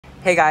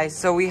Hey guys,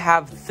 so we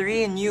have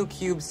 3 new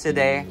cubes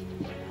today.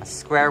 A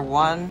square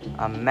one,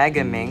 a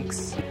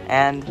Megaminx,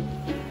 and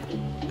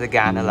the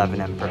GAN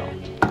 11M Pro.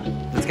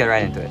 Let's get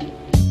right into it.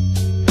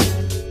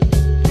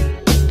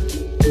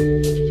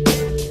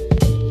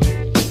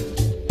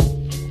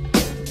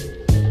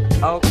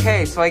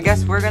 Okay, so I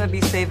guess we're gonna be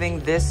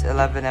saving this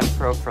 11M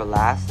Pro for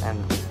last, and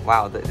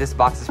wow, this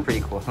box is pretty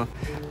cool.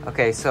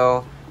 Okay,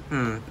 so,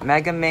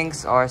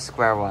 Megaminx or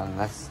square one?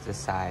 Let's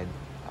decide.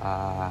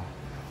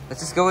 Let's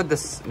just go with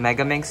this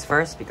Megaminx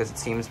first because it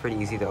seems pretty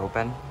easy to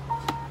open.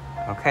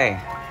 Okay,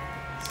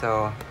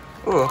 so,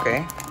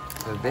 okay.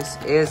 So this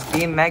is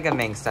the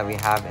Megaminx that we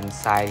have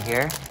inside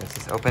here. Let's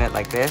just open it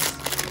like this.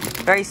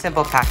 Very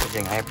simple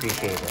packaging, I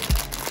appreciate it.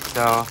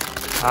 So,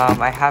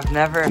 I have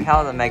never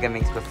held a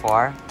Megaminx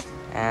before,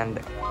 and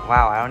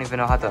wow, I don't even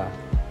know how to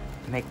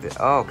make the.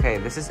 Oh, okay,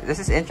 this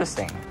is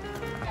interesting.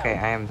 Okay,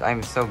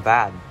 I'm so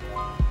bad.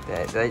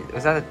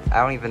 Was that I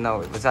don't even know.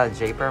 Was that a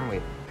J-perm?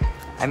 Wait.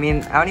 I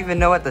mean, I don't even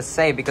know what to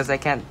say because I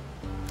can't,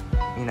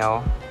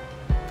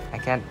 I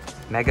can't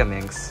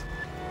Megaminx.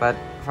 But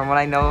from what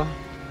I know,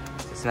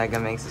 this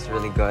Megaminx is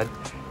really good.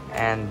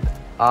 And,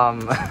 I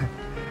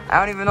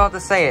don't even know what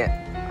to say.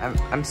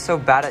 I'm so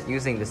bad at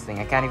using this thing.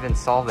 I can't even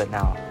solve it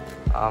now.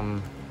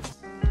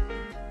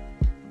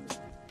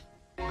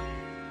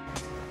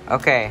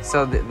 Okay,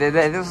 so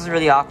this is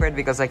really awkward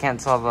because I can't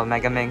solve a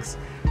Megaminx.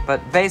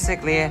 But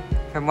basically,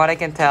 from what I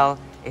can tell,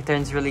 it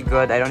turns really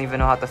good. I don't even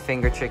know how to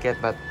finger trick it,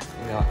 but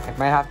I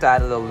might have to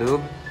add a little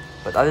lube.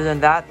 But other than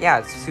that, yeah,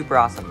 it's super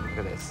awesome. Look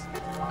at this.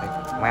 Like,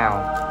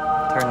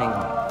 wow. Turning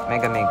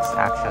Megaminx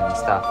action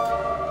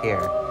stuff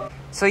here.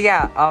 So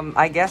yeah,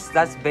 I guess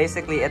that's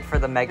basically it for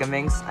the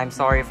Megaminx. I'm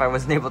sorry if I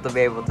wasn't able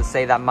to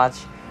say that much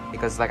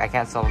because I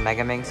can't solve a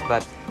Megaminx.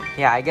 But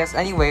yeah, I guess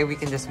anyway, we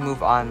can just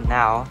move on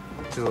now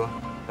to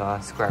the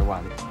square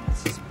one.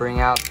 Let's just bring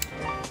out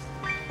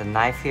the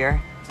knife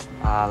here.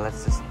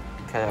 Let's just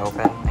cut it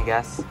open, I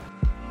guess.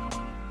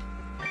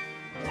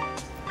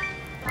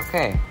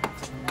 Okay,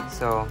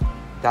 so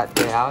that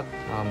bit out.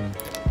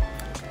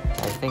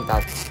 I think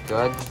that's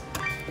good.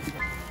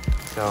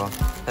 So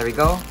there we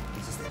go.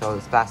 Let's just throw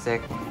this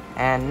plastic,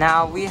 and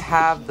now we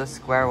have the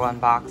square one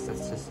box.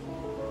 Let's just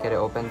get it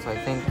open. So I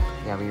think,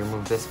 yeah, we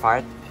remove this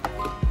part,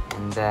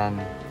 and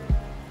then,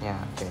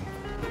 yeah, okay.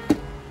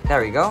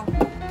 There we go.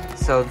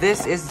 So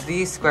this is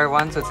the square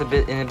one. So it's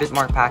in a bit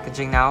more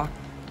packaging now,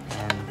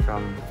 and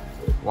from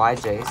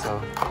YJ.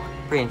 So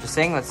pretty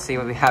interesting. Let's see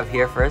what we have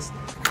here first.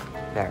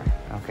 There.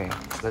 Okay,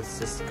 let's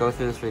just go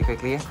through this really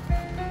quickly.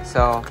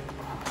 So,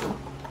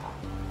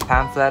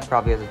 pamphlet,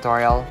 probably a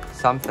tutorial,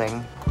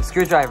 something, a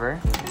screwdriver,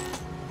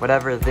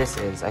 whatever this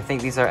is. I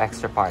think these are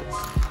extra parts.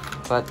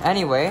 But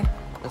anyway,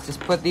 let's just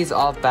put these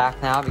all back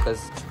now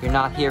because you're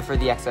not here for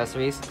the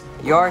accessories.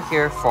 You're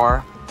here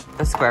for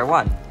the square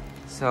one.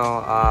 So,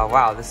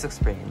 wow, this looks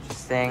pretty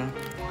interesting.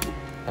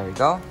 There we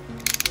go.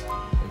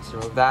 Let's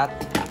remove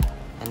that.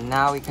 And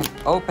now we can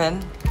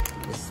open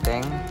this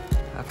thing.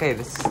 Okay,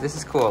 this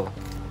is cool.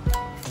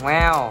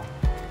 Wow,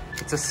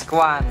 it's a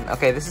squan.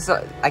 Okay,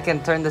 I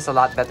can turn this a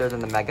lot better than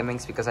the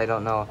Megaminx because I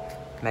don't know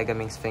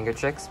Megaminx finger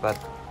tricks, but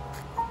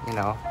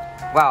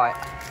wow,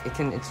 it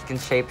can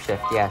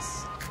shapeshift.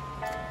 Yes,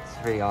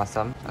 it's really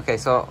awesome. Okay,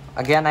 so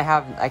again,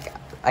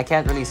 I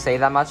can't really say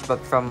that much, but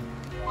from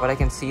what I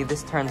can see,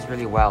 this turns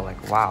really well.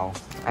 Like, wow,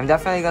 I'm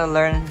definitely gonna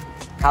learn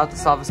how to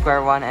solve a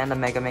square one and a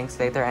Megaminx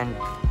later. And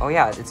oh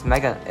yeah, it's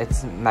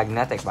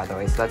magnetic, by the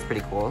way, so that's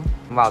pretty cool.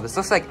 Wow, this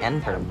looks like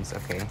end terms.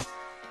 Okay.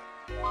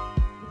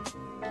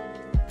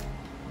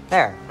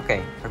 There,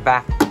 okay, we're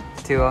back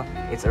to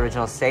its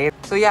original state.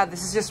 So yeah,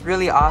 this is just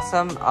really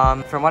awesome.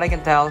 From what I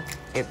can tell,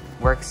 it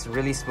works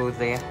really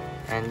smoothly.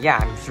 And yeah,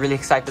 I'm just really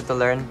excited to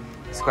learn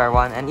the square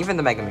one and even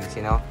the Megaminx,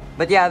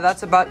 But yeah,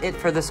 that's about it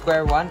for the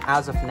square one,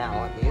 as of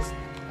now at least.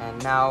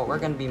 And now we're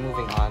gonna be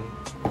moving on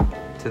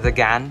to the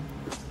GAN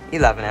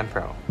 11M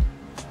Pro.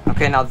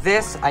 Okay, now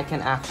this I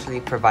can actually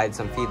provide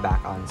some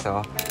feedback on.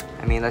 So,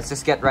 I mean, let's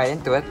just get right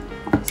into it.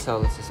 So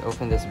let's just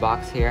open this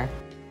box here.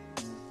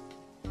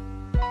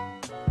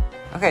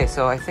 Okay,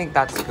 so I think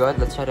that's good.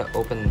 Let's try to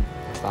open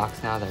the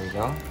box now. There we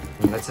go.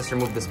 And let's just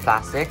remove this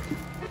plastic.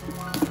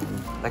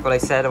 Like what I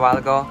said a while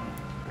ago,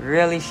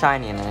 really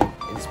shiny and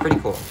it's pretty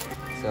cool.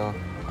 So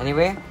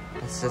anyway,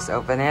 let's just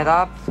open it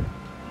up.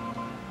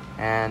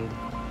 And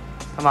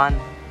come on.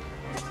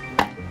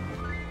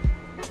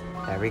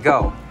 There we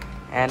go.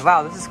 And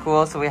wow, this is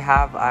cool. So we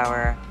have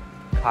our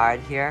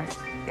card here.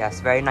 Yes,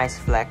 very nice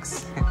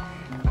flex.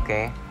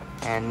 Okay,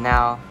 and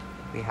now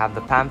we have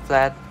the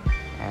pamphlet.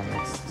 And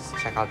let's just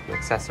check out the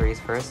accessories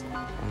first.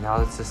 And now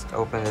let's just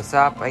open this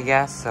up, I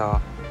guess.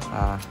 So,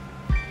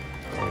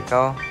 there we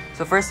go.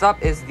 So first up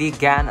is the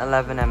GAN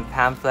 11M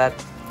pamphlet.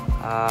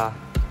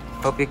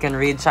 Hope you can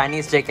read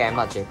Chinese. JK, I'm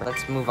not JK.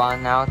 Let's move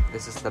on now.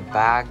 This is the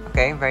bag.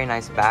 Okay, very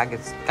nice bag.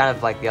 It's kind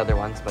of like the other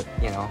ones, but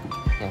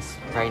yes,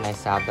 very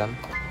nice to have them.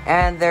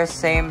 And their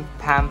same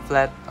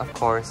pamphlet, of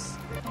course.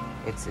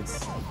 It's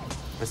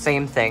the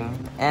same thing.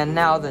 And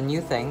now the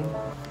new thing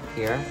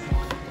here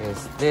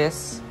is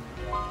this.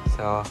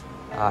 So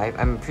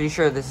I'm pretty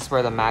sure this is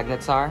where the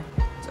magnets are.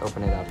 Let's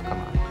open it up, come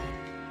on.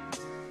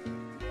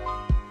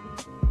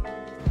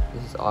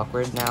 This is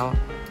awkward now.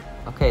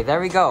 Okay, there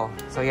we go.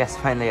 So yes,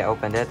 finally I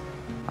opened it.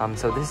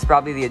 So this is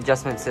probably the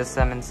adjustment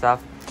system and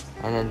stuff.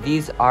 And then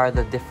these are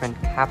the different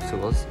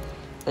capsules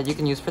that you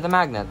can use for the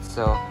magnets.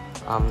 So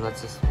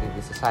let's just leave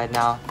this aside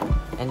now.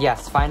 And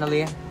yes,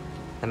 finally,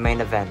 the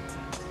main event.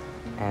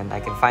 And I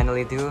can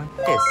finally do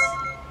this.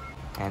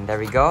 And there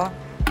we go.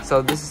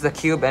 So this is the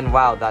cube, and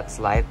wow, that's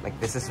light. Like,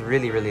 this is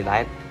really, really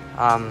light.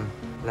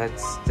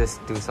 Let's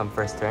just do some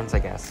first turns, I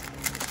guess.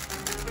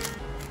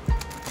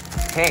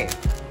 Okay.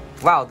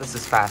 Wow, this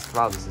is fast.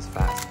 Wow, this is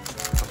fast.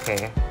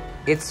 Okay.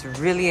 It's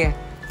really,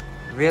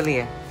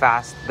 really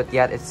fast, but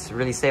yet it's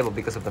really stable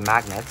because of the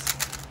magnets.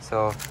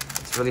 So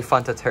it's really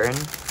fun to turn.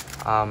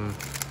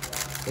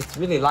 It's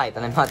really light,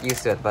 and I'm not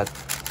used to it, but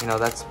you know,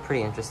 that's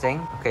pretty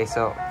interesting. Okay,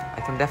 so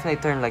I can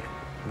definitely turn like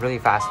really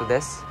fast with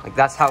this. Like,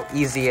 that's how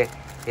easy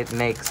it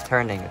makes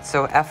turning. It's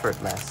so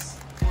effortless,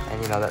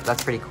 and you know,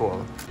 that's pretty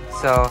cool.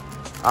 So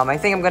I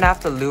think I'm gonna have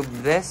to lube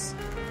this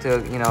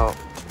to, you know,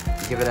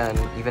 give it an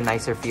even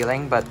nicer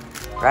feeling, but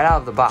right out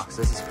of the box,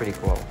 this is pretty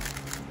cool.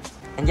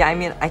 And yeah, I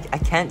mean, I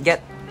can't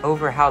get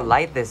over how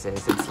light this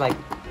is. It's like,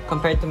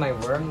 compared to my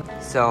worm.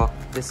 So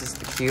this is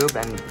the cube,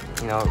 and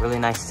you know, really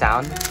nice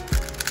sound,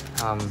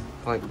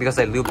 because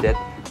I lubed it.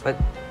 But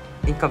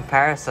in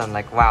comparison,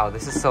 like, wow,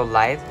 this is so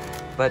light.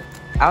 But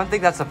I don't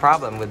think that's a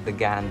problem with the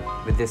GAN,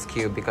 with this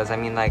cube, because I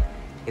mean, like,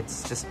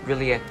 it's just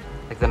really,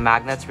 like, the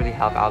magnets really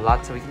help out a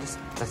lot. So we can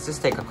let's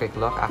just take a quick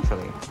look,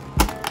 actually.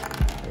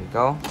 There you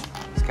go.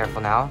 Just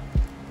careful now.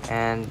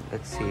 And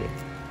let's see.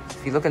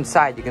 If you look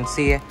inside, you can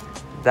see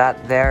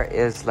that there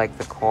is like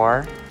the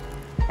core,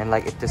 and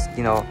like it just,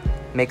 you know,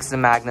 makes the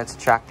magnets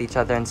attract each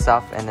other and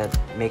stuff, and it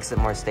makes it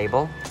more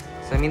stable.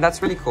 So I mean,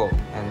 that's really cool.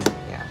 And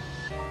yeah.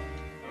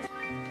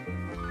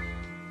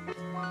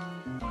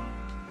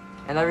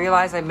 And I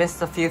realized I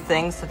missed a few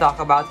things to talk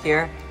about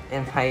here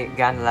in my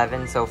GAN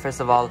 11. So first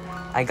of all,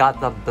 I got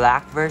the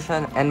black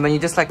version, and when you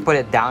just like put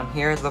it down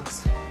here, it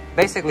looks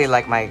basically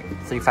like my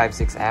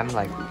 356M.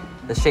 Like,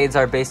 the shades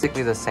are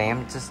basically the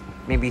same, just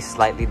maybe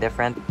slightly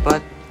different.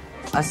 But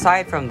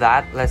aside from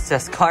that, let's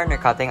just corner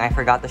cutting. I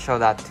forgot to show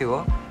that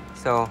too.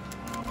 So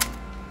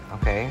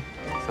okay,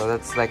 so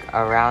that's like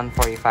around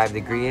 45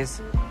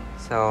 degrees.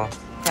 So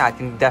yeah, I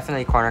can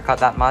definitely corner cut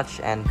that much.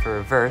 And for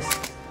reverse,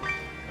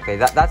 okay,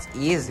 that's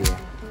easy.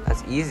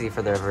 That's easy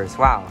for the reverse.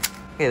 Wow.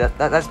 Okay,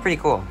 that's pretty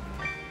cool.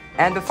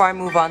 And before I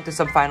move on to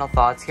some final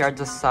thoughts, here are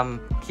just some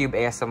cube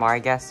ASMR, I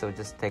guess. So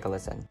just take a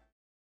listen.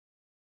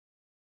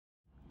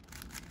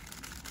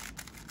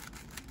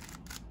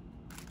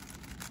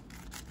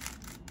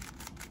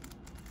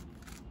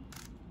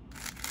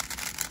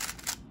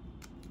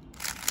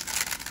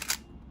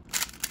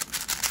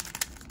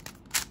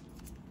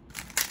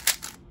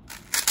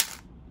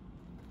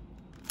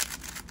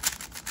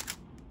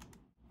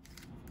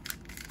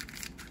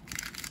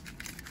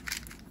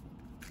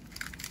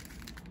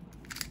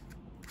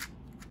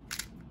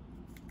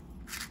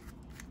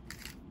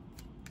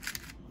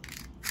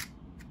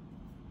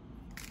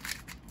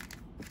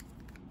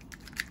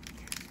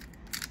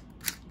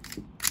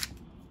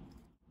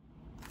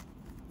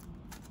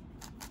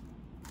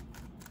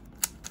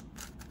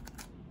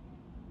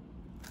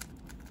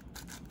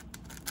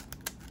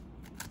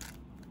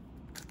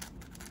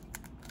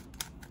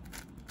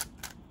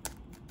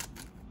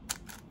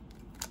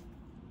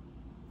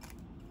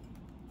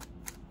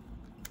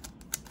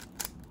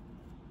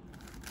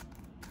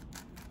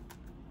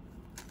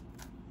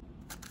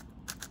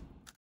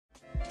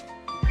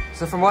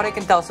 So from what I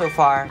can tell so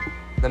far,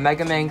 the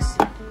Megaminx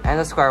and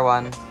the square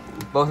one,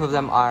 both of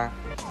them are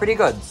pretty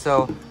good.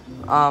 So,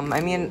 I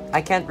mean,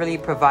 I can't really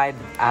provide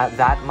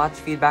that much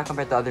feedback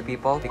compared to other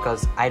people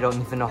because I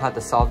don't even know how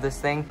to solve this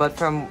thing. But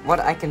from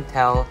what I can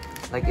tell,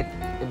 like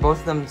both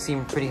of them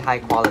seem pretty high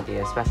quality,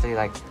 especially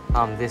like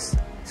this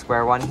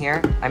square one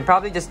here. I'm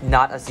probably just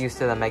not as used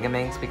to the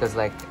Megaminx because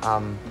like I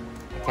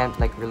can't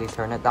like really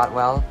turn it that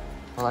well.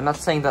 Well, I'm not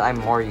saying that I'm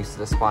more used to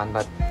this one,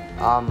 but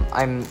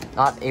I'm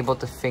not able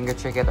to finger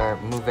trick it or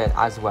move it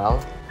as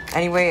well.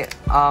 Anyway,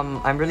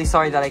 I'm really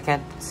sorry that I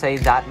can't say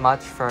that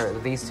much for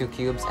these two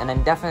cubes, and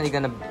I'm definitely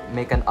gonna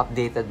make an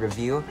updated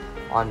review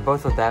on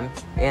both of them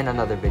in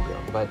another video.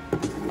 But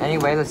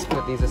anyway, let's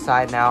put these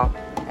aside now,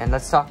 and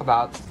let's talk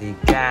about the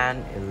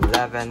GAN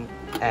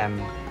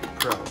 11M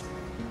Pro.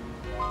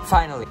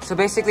 Finally, so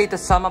basically to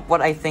sum up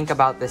what I think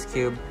about this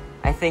cube,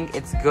 I think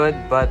it's good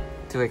but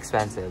too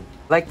expensive.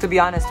 Like, to be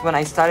honest, when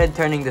I started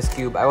turning this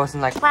cube, I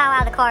wasn't like,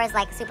 wow, the core is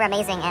like super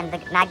amazing and the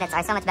magnets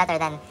are so much better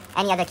than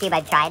any other cube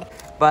I've tried.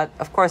 But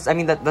of course, I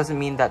mean, that doesn't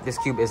mean that this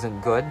cube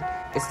isn't good.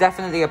 It's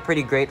definitely a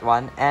pretty great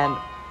one, and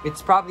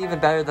it's probably even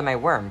better than my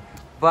worm.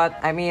 But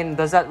I mean,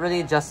 does that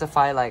really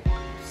justify like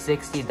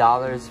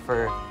 $60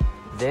 for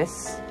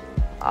this?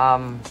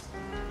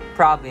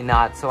 Probably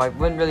not. So I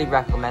wouldn't really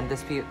recommend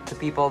this to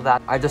people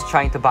that are just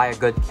trying to buy a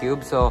good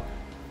cube. So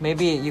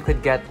maybe you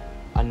could get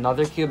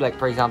another cube, like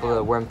for example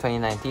the Worm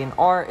 2019,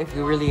 or if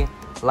you really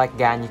like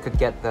GAN, you could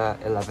get the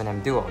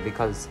 11M Duo,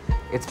 because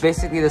It's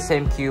basically the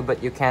same cube,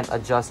 but you can't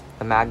adjust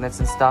the magnets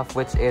and stuff,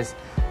 which is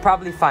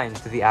probably fine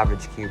to the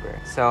average cuber.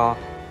 So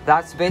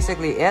that's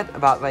basically it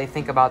about what I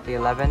think about the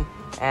 11.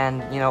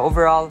 And you know,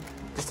 overall,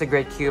 just a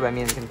great cube. I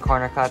mean, you can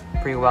corner cut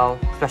pretty well,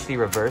 especially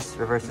reverse.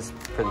 Reverse is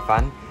pretty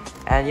fun.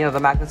 And you know, the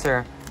magnets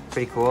are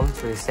pretty cool.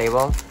 It's really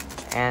stable.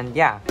 And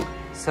yeah,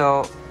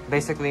 so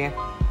basically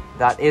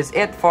that is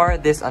it for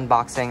this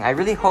unboxing. I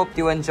really hope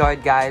you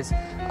enjoyed, guys.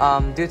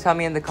 Do tell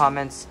me in the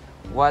comments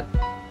what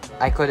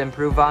I could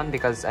improve on,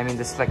 because I mean,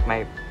 this is like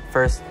my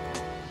first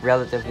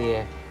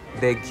relatively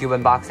big cube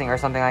unboxing or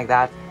something like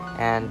that.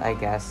 And I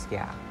guess,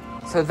 yeah.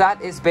 So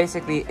that is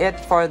basically it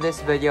for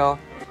this video.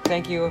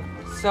 Thank you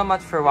so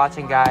much for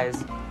watching,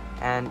 guys,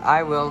 and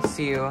I will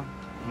see you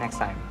next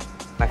time.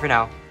 Bye for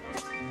now.